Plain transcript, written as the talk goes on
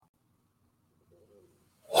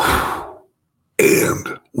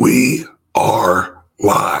And we are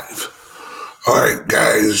live. All right,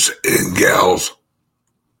 guys and gals.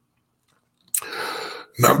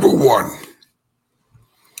 Number one,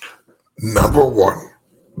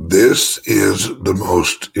 this is the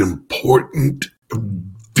most important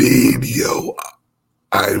video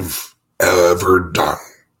I've ever done.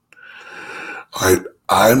 All right,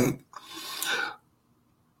 I'm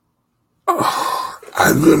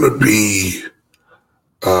gonna be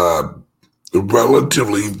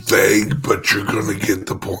relatively vague, but you're gonna get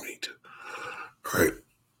the point. All right.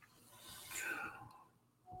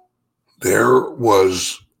 There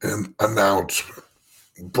was an announcement.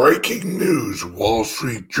 Breaking news, Wall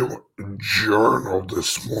Street Journal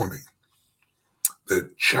this morning,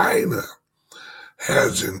 that China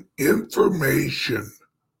has an information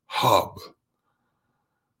hub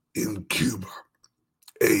in Cuba,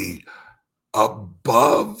 a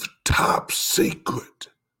above top secret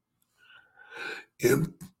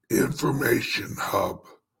information hub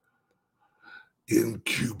in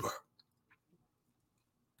Cuba.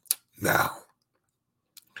 Now,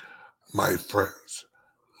 my friends,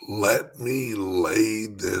 let me lay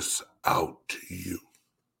this out to you.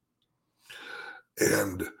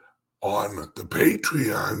 And on the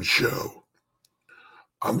Patreon show,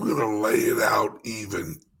 I'm going to lay it out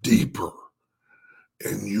even deeper.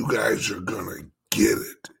 And you guys are going to get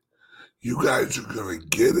it. You guys are going to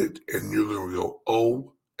get it, and you're going to go,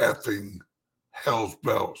 oh, effing hell's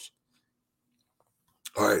bells.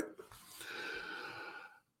 All right.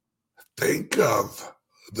 Think of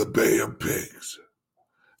the Bay of Pigs.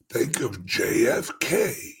 Think of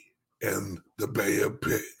JFK and the Bay of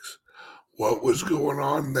Pigs. What was going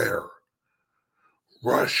on there?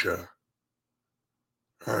 Russia,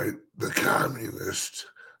 all right, the communists,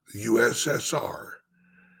 the USSR,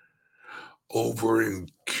 over in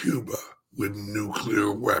Cuba with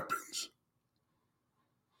nuclear weapons.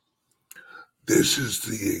 This is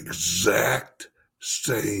the exact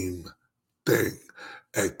same thing,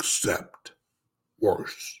 except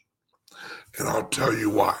worse. And I'll tell you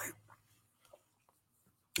why.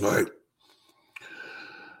 All right.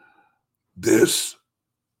 This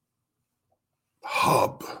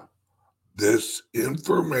hub, this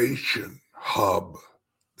information hub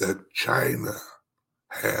that China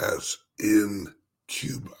has in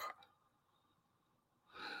Cuba,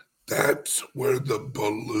 that's where the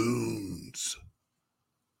balloons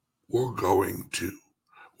were going to.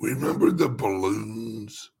 Remember the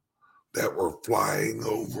balloons that were flying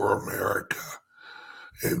over America?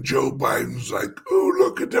 And Joe Biden's like, oh,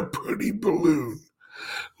 look at the pretty balloon.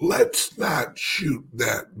 Let's not shoot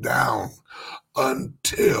that down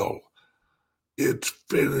until it's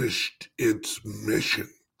finished its mission.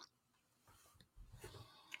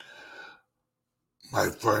 My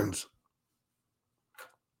friends,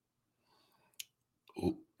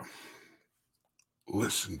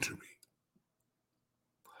 listen to me.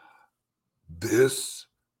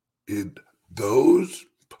 Those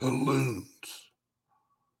balloons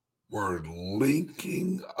were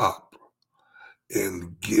linking up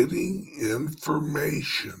and getting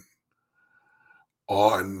information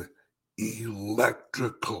on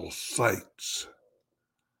electrical sites,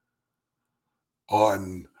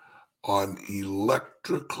 on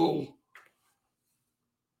electrical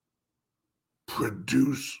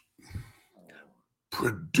producers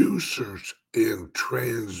and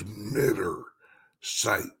transmitter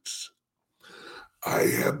sites. I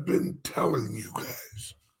have been telling you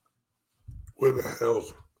guys, where the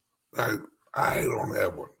hell's I don't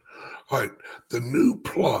have one. All right, the new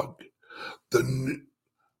plug,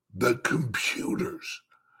 the computers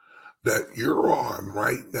that you're on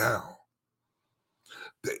right now,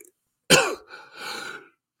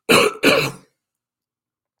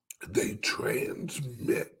 they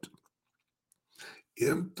transmit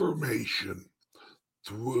information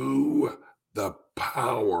through the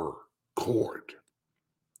power cord.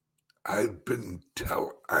 I've been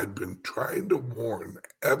trying to warn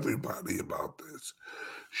everybody about this.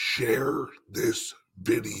 Share this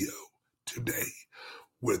video today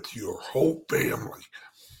with your whole family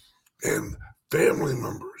and family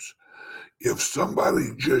members. If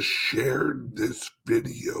somebody just shared this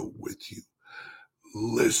video with you,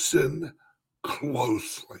 listen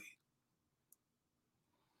closely.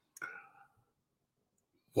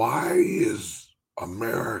 Why is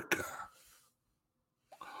America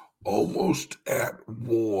almost at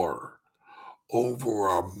war over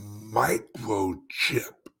a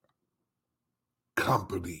microchip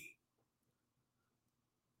company?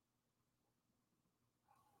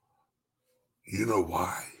 You know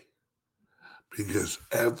why? because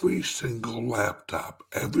every single laptop,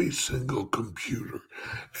 every single computer,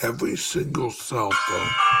 every single cell phone,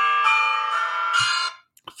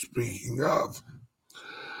 speaking of,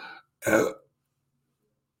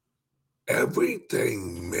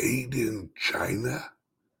 everything made in China,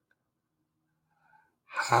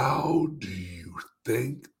 how do you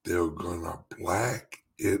think they're gonna black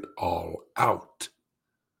it all out?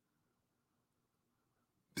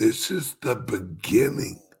 This is the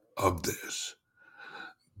beginning of this.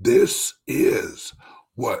 This is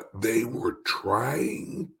what they were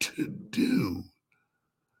trying to do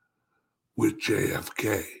with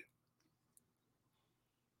JFK.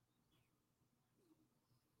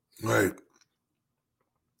 Right?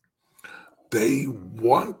 They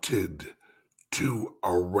wanted to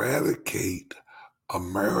eradicate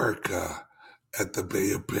America at the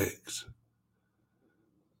Bay of Pigs.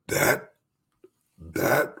 That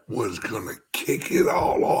was going to kick it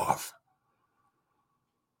all off.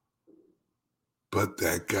 But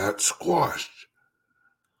that got squashed.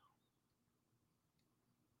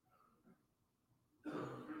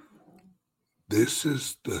 This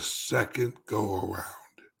is the second go around.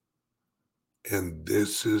 And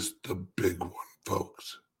this is the big one,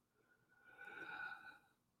 folks.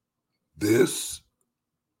 This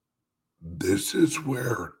is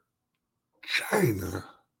where China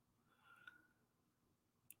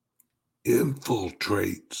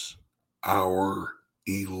infiltrates our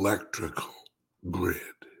electrical grid.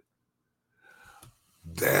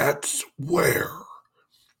 That's where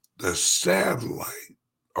the satellite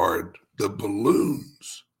or the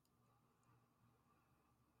balloons.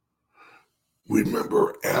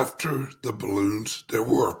 Remember, after the balloons, there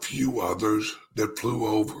were a few others that flew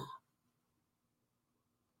over.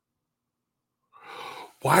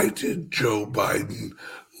 Why did Joe Biden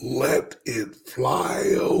let it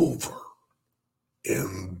fly over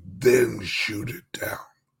and then shoot it down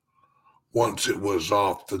once it was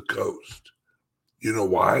off the coast? You know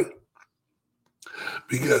why?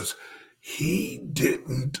 Because he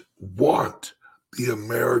didn't want the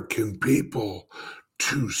American people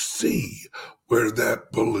to see where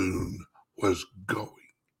that balloon was going.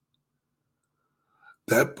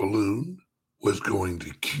 That balloon was going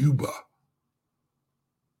to Cuba.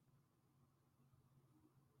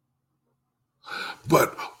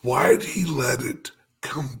 But why did he let it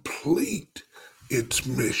complete its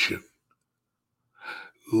mission,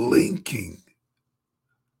 linking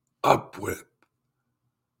up with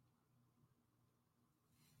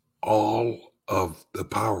all of the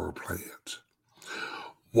power plants?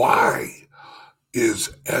 Why is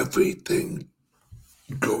everything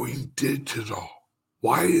going digital?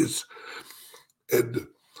 Why is, and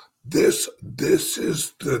this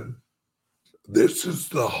is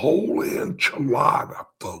the whole enchilada,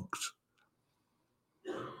 folks.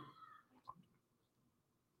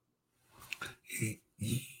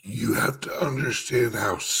 You have to understand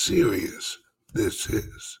how serious this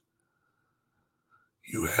is.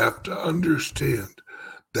 You have to understand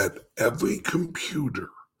that every computer,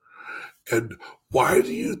 and why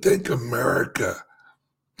do you think America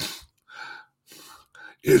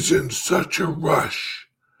is in such a rush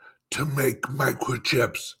to make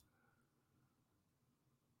microchips?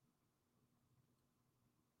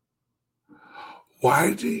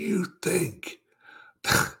 Why do you think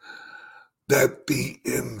that the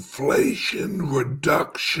Inflation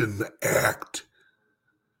Reduction Act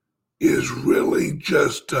is really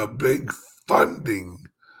just a big funding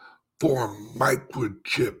for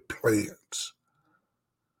microchip plants?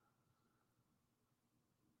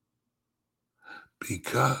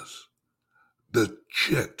 Because the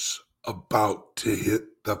shit's about to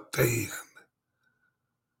hit the fan.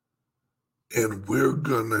 And we're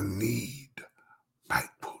gonna need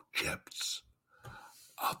microchips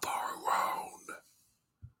of our own.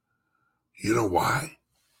 You know why?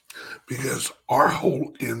 Because our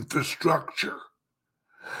whole infrastructure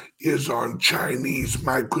is on Chinese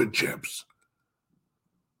microchips.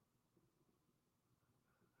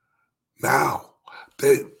 Now,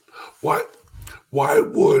 why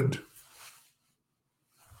would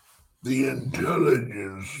the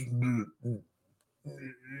intelligence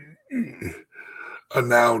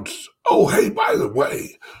announce, oh, hey, by the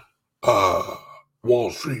way,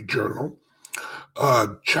 Wall Street Journal,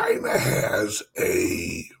 China has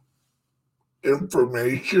a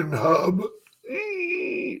information hub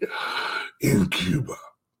in Cuba.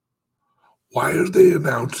 Why are they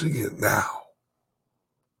announcing it now?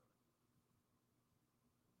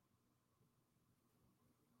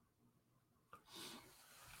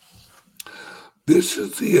 This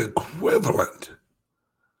is the equivalent.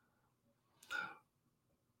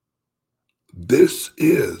 This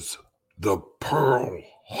is the Pearl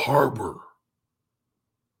Harbor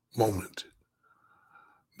moment.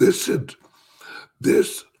 This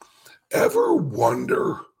ever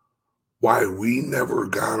wonder why we never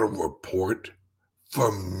got a report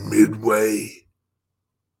from Midway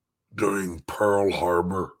during Pearl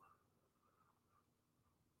Harbor?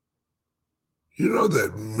 You know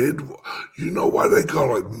you know why they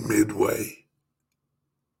call it Midway?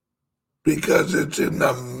 Because it's in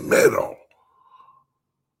the middle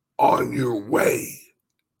on your way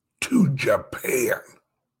to Japan.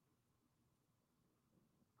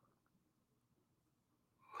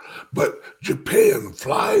 But Japan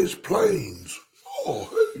flies planes. Oh,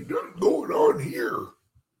 hey, that's going on here.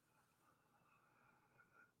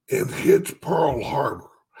 And hits Pearl Harbor.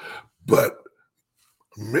 But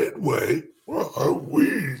Midway, well,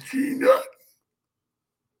 we see nothing.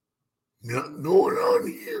 Nothing going on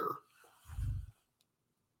here.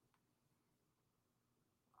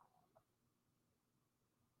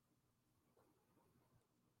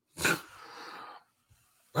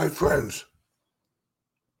 My friends,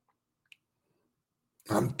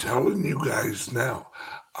 I'm telling you guys now,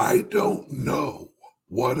 I don't know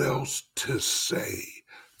what else to say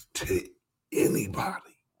to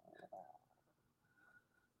anybody.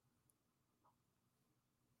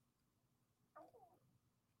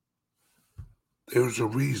 There's a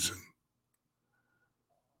reason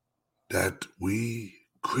that we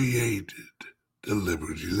created the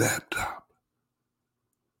Liberty Laptop.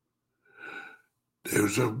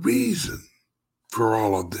 There's a reason for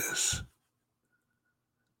all of this.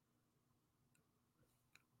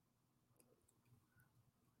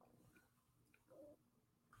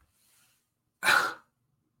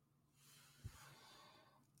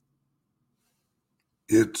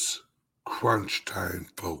 It's crunch time,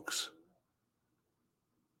 folks.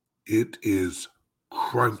 It is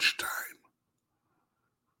crunch time.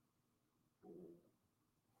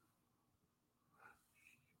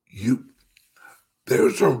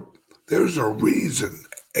 There's a reason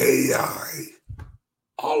AI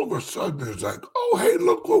all of a sudden is like, oh, hey,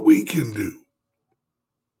 look what we can do.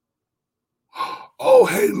 Oh,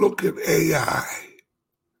 hey, look at AI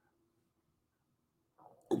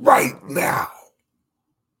right now.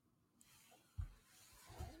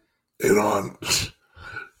 And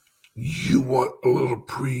you want a little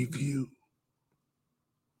preview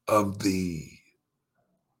of the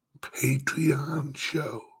Patreon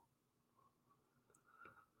show?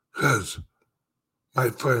 Because, my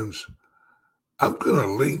friends, I'm going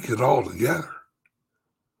to link it all together.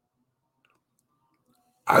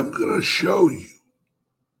 I'm going to show you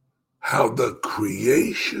how the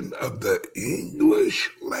creation of the English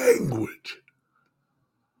language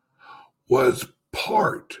was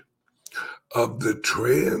part of the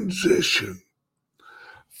transition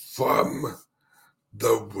from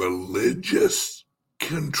the religious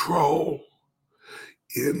control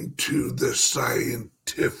into the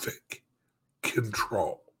scientific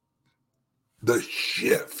control. The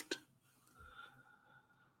shift.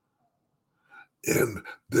 And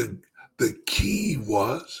the key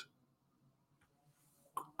was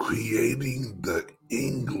creating the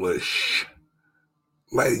English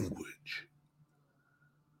language.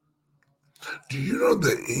 Do you know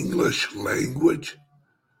the English language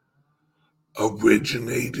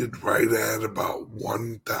originated right at about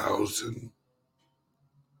 1000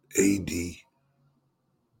 AD?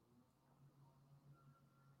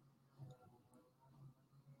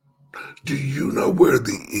 Do you know where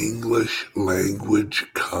the English language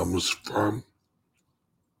comes from?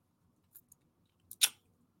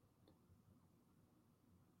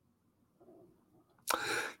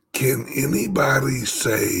 Can anybody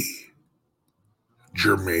say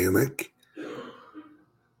Germanic?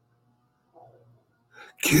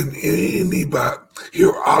 Can anybody?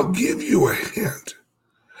 Here, I'll give you a hint.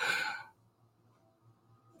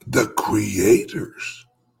 The creators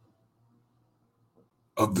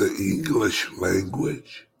of the English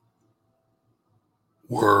language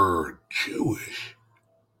were Jewish,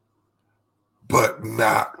 but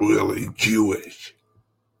not really Jewish.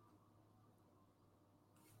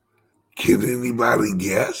 Can anybody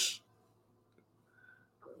guess?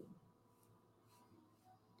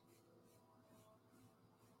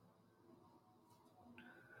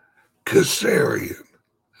 Khazarian.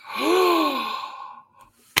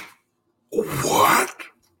 What?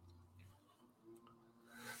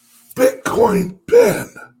 Bitcoin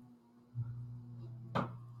Ben.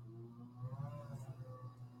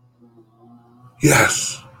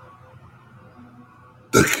 Yes.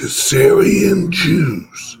 The Khazarian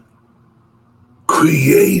Jews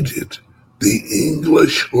created the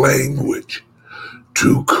English language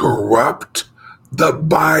to corrupt the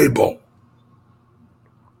Bible.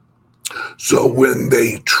 So when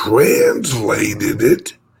they translated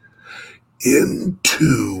it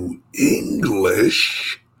into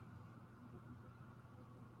English,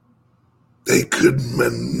 they could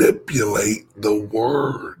manipulate the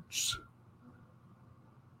words.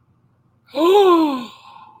 And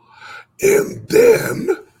then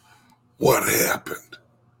what happened?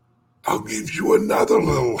 I'll give you another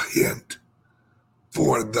little hint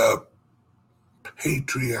for the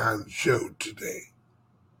Patreon show today.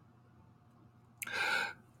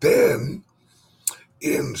 Then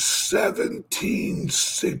in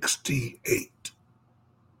 1768,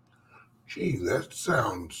 gee, that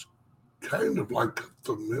sounds kind of like a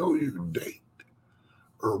familiar date,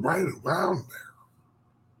 or right around there.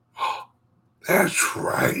 That's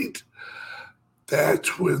right.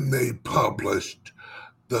 That's when they published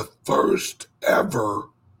the first ever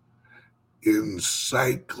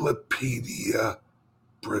Encyclopedia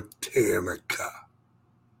Britannica.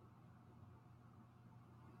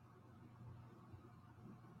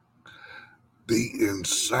 The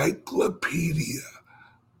Encyclopedia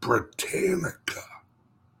Britannica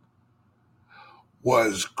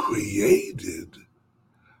was created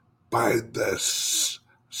by the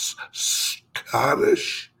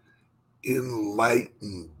Scottish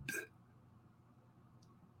Enlightened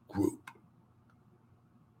group.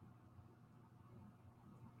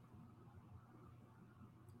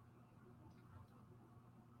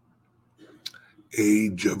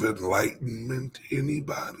 Age of Enlightenment,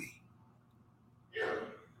 anybody?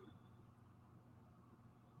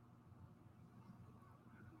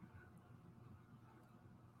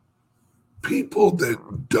 People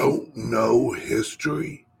that don't know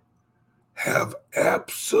history have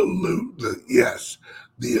absolutely, yes,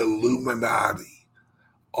 the Illuminati,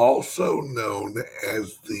 also known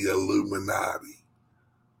as the Illuminati.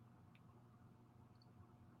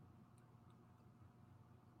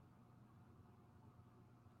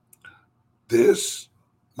 This,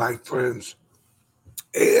 my friends,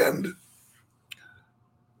 and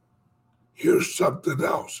here's something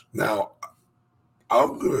else. Now,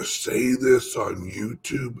 I'm going to say this on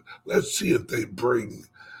YouTube. Let's see if they bring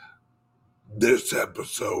this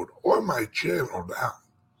episode or my channel down.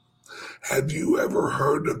 Have you ever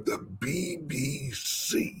heard of the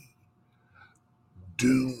BBC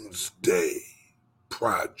Doomsday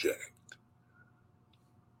Project?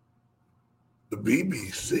 The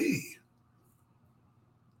BBC?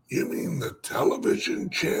 You mean the television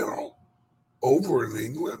channel over in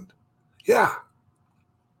England? Yeah.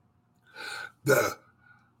 The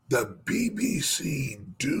BBC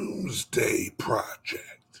Doomsday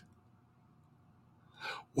Project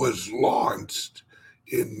was launched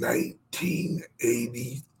in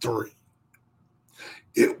 1983.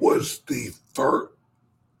 It was the first,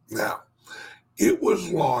 now, it was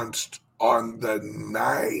launched on the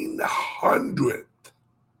 900th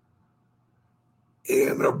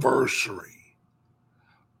anniversary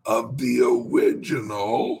of the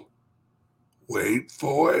original, wait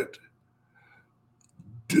for it,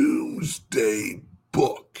 Doomsday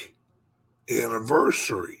Book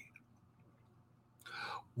anniversary.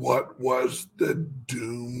 What was the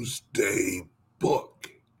Doomsday Book?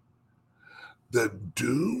 The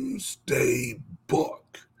Doomsday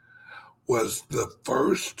Book was the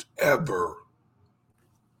first ever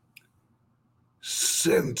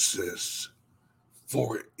census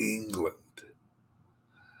for England.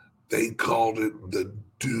 They called it the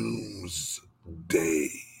Doomsday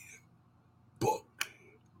Book.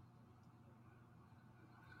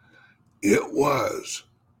 It was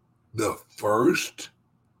the first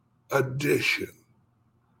edition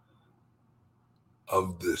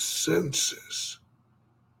of the census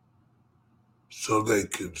so they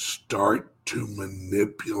could start to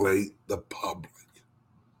manipulate the public.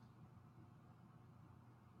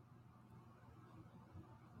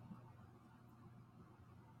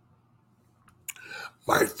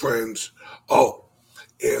 My friends, oh,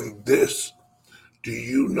 and this, do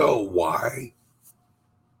you know why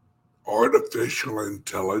artificial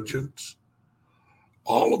intelligence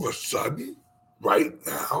all of a sudden, right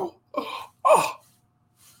now,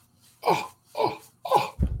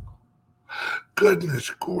 goodness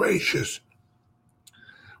gracious,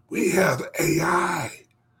 we have AI.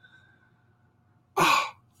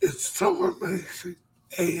 It's so amazing.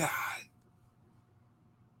 AI.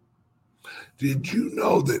 Did you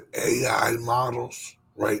know that AI models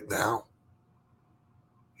right now,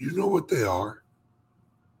 you know what they are?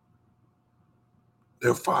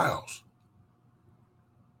 They're files.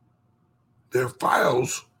 They're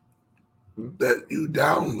files that you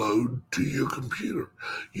download to your computer.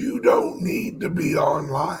 You don't need to be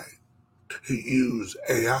online to use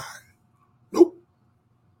AI. Nope.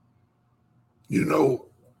 You know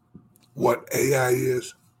what AI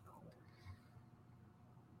is?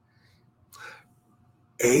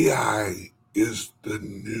 AI is the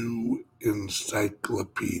new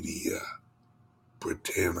Encyclopedia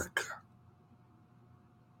Britannica.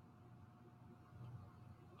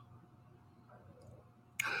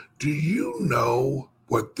 Do you know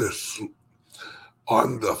what this,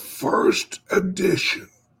 on the first edition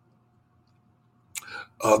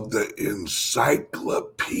of the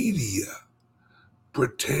Encyclopedia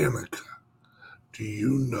Britannica, do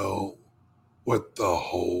you know what the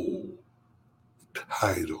whole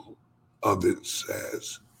title of it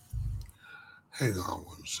says? Hang on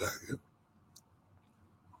one second.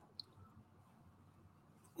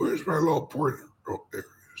 Where's my little pointer? Oh, there it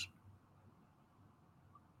is.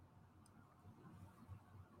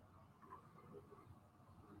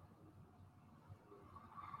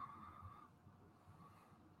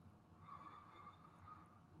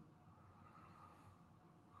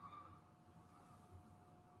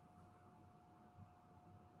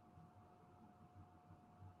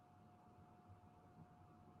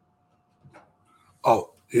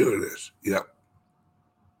 Oh, here it is. Yep.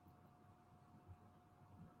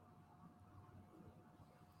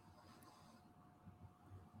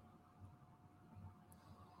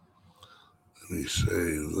 Let me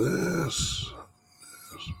save this.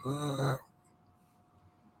 That.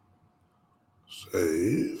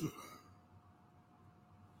 Save.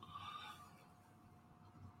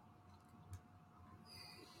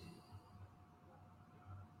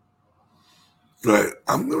 Right.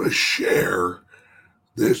 I'm going to share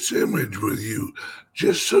this image with you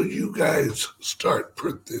just so you guys start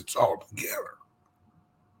put this all together.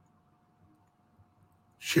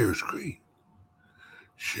 Share screen.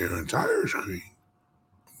 Share entire screen.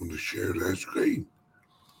 I'm going to share that screen.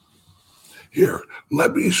 Here,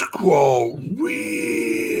 let me scroll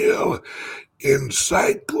real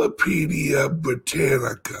Encyclopedia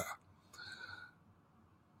Britannica,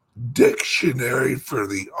 Dictionary for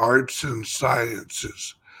the Arts and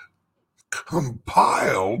Sciences,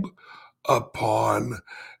 compiled upon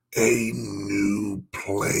a new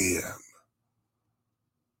plan.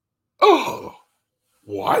 Oh,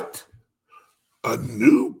 what? A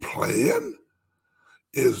new plan?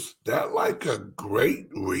 Is that like a great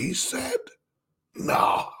reset?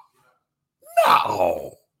 No,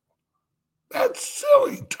 no. That's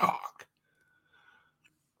silly talk.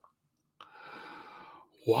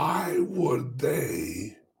 Why would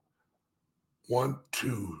they want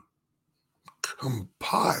to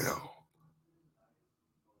compile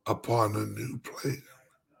upon a new plan?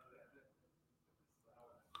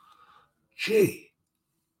 Gee,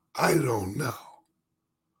 I don't know.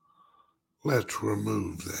 Let's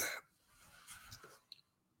remove that.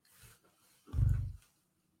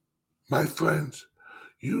 My friends,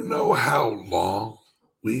 you know how long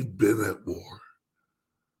we've been at war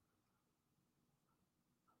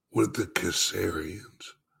with the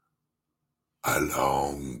Caesarians? A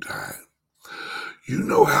long time. You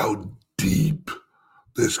know how deep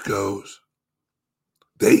this goes?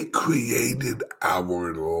 They created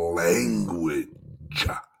our language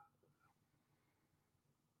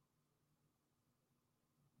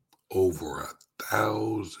over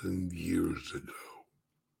 1,000 years ago.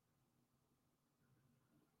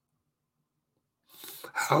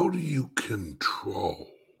 How do you control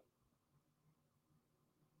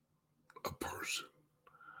a person?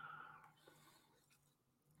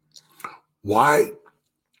 Why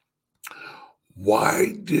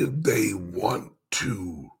did they want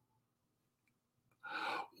to?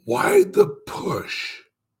 Why the push?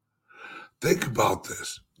 Think about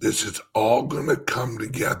this. This is all going to come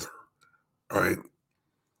together, all right?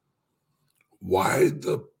 Why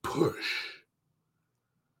the push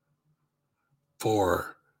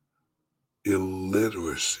for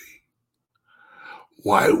illiteracy?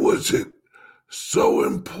 Why was it so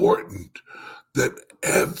important that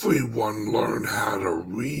everyone learn how to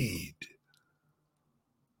read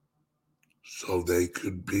so they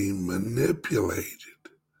could be manipulated?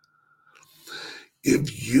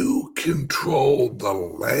 If you control the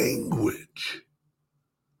language,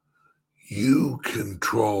 you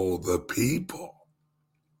control the people,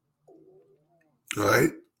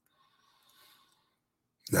 right?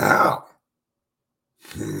 Now,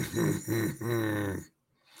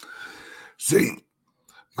 see,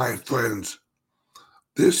 my friends,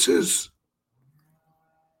 this is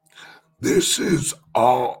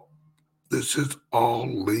all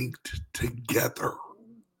linked together.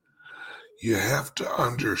 You have to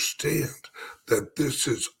understand that this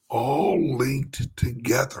is all linked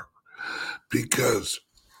together because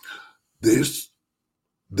this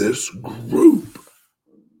group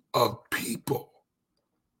of people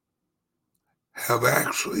have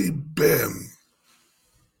actually been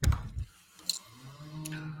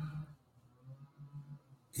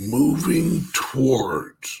moving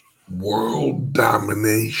towards world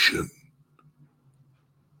domination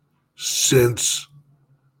since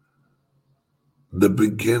the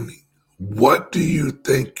beginning. What do you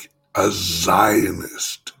think a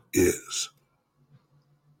Zionist is?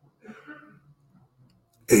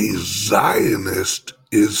 A Zionist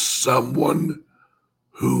is someone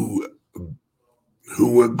who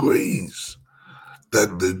agrees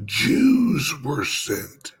that the Jews were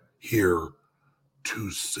sent here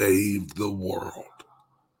to save the world,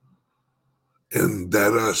 and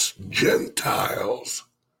that us Gentiles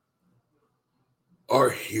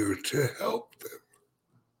are here to help them.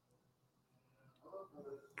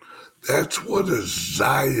 That's what a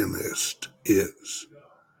Zionist is.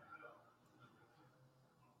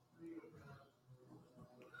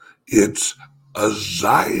 A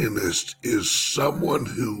Zionist is someone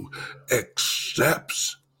who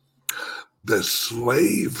accepts the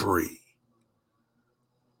slavery.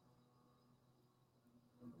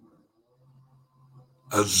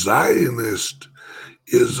 A Zionist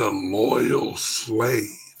is a loyal slave.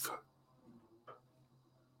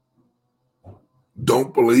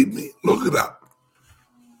 Don't believe me? Look it up.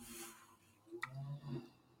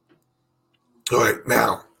 All right,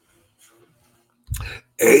 now,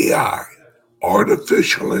 AI,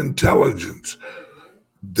 artificial intelligence,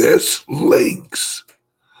 this links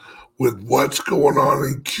with what's going on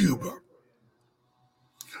in Cuba.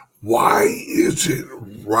 Why is it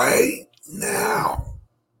right now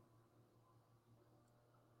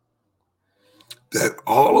that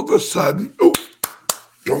all of a sudden, oh,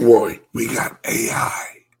 don't worry, we got AI?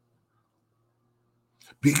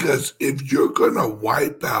 Because if you're going to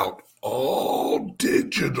wipe out all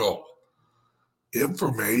digital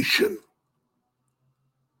information,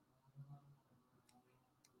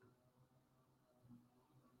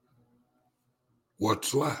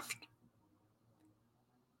 what's left?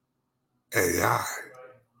 AI.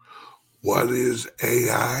 What is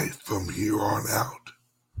AI from here on out?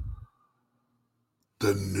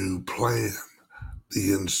 The new plan,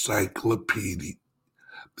 the Encyclopedia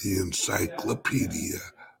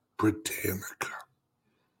Britannica.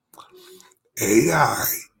 AI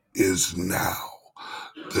is now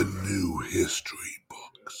the new history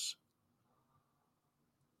books.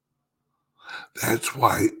 That's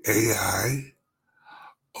why AI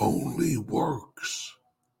only works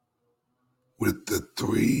with the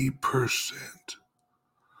 3%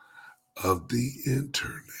 of the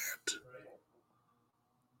internet,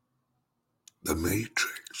 the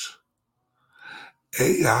matrix.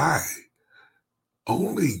 AI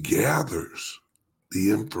only gathers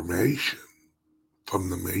the information from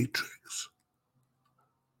the matrix.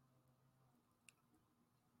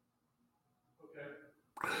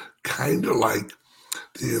 Kind of like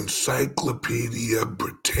the Encyclopedia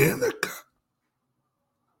Britannica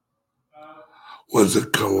was a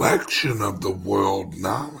collection of the world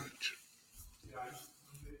knowledge.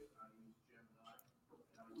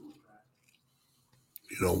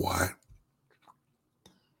 You know why?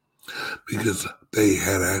 Because they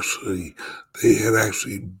had actually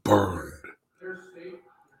burned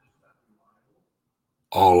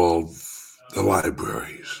all of the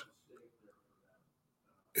libraries.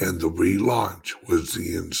 And the relaunch was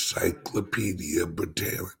the Encyclopedia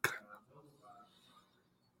Britannica.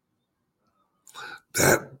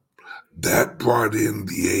 That brought in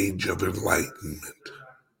the Age of Enlightenment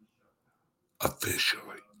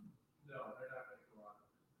officially.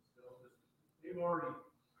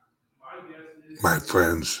 My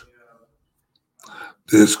friends,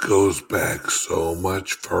 this goes back so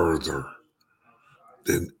much further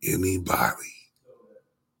than anybody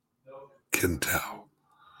can tell.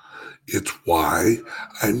 It's why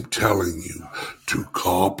I'm telling you to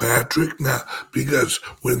call Patrick now, because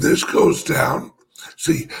when this goes down,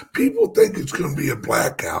 see, people think it's going to be a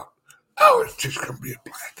blackout. Oh, it's just going to be a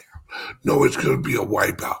blackout. No, it's going to be a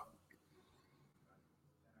wipeout.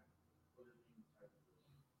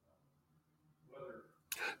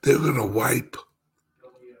 They're going to wipe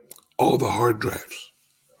all the hard drives.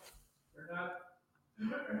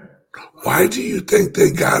 Why do you think they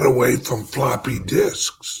got away from floppy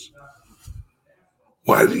disks?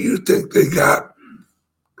 Why do you think they got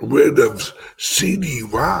rid of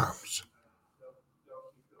CD-ROMs?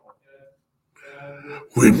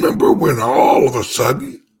 Remember when all of a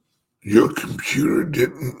sudden your computer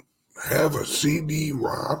didn't have a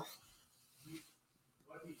CD-ROM?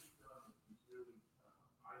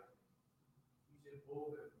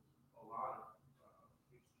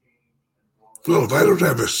 Well, if I don't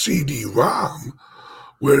have a CD-ROM,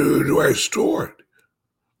 where do I store it?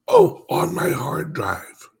 Oh, on my hard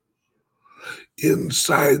drive,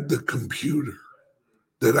 inside the computer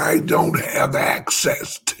that I don't have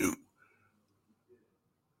access to.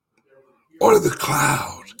 Or the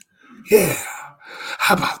cloud. Yeah,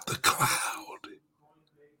 how about the cloud?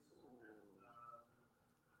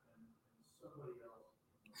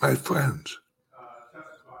 My friends,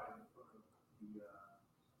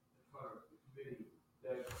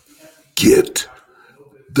 get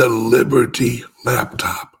the Liberty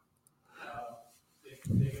laptop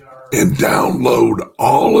and download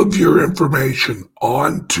all of your information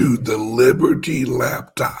onto the Liberty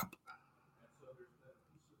laptop.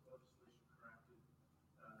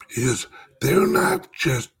 Because they're not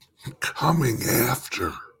just coming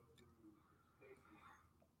after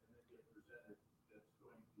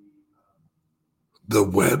the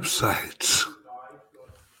websites.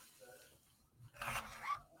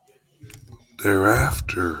 They're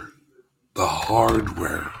after the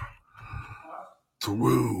hardware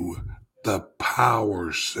through the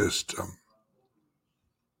power system.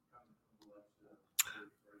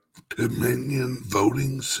 Dominion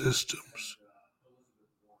voting systems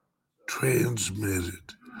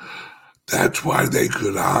transmitted. That's why they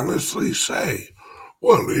could honestly say,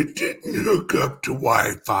 well, it didn't hook up to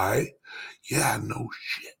Wi-Fi. Yeah, no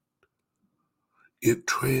shit. It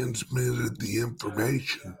transmitted the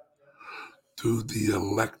information through the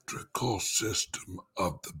electrical system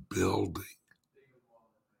of the building.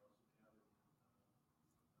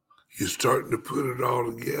 You starting to put it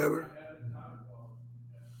all together?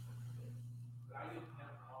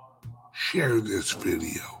 Share this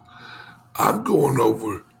video. I'm going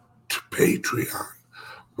over to Patreon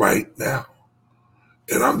right now,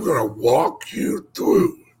 and I'm going to walk you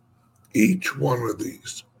through each one of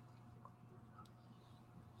these.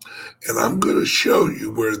 And I'm going to show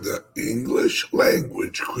you where the English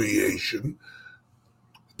language creation,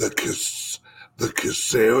 the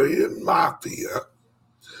Khazarian Mafia,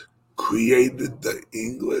 created the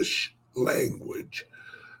English language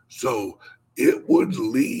so it would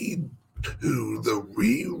lead to the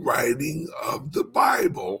rewriting of the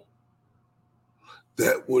Bible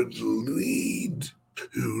that would lead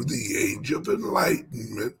to the Age of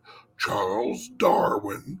Enlightenment, Charles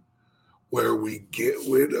Darwin, where we get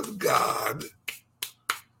rid of God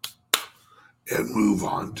and move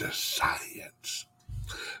on to science.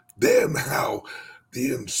 Then how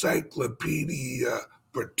the Encyclopedia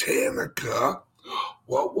Britannica,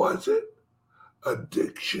 what was it? A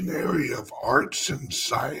dictionary of arts and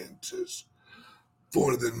sciences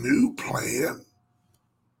for the new plan.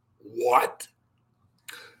 What?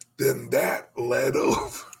 Then that led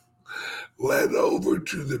over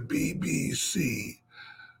to the BBC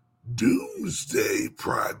Doomsday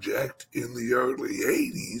Project in the early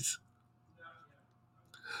 80s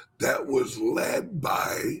that was led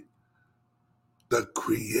by the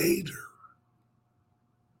creator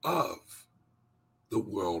of the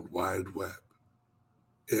World Wide Web.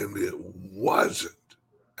 And it wasn't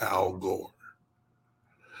Al Gore.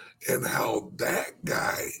 And how that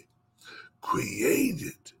guy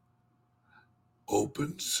created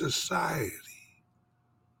open society.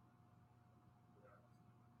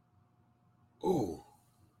 Oh,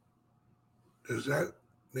 does that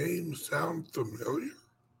name sound familiar?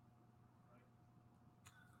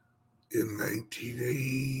 In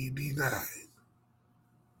 1989.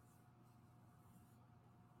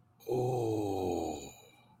 Oh,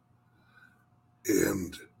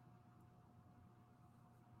 and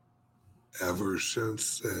ever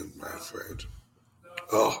since then, my friend.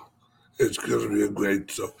 Oh, it's going to be a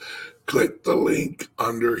great show. Click the link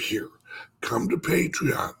under here. Come to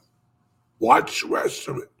Patreon. Watch the rest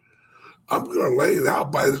of it. I'm going to lay it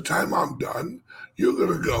out. By the time I'm done, you're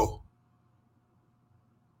going to go,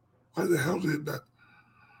 why the hell did that?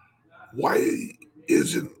 Why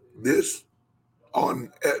isn't this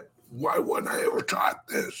on? Why wasn't I ever taught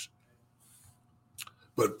this?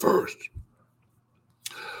 But first,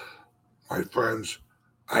 my friends,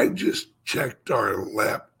 I just checked our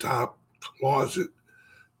laptop closet.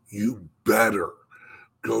 You better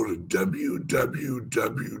go to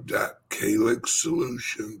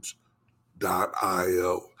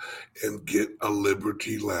www.calixsolutions.io and get a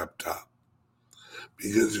Liberty laptop.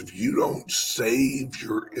 Because if you don't save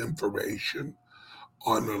your information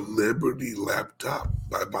on a Liberty laptop,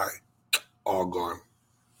 bye-bye, all gone.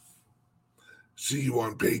 See you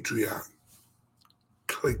on Patreon.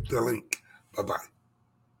 Click the link. Bye-bye.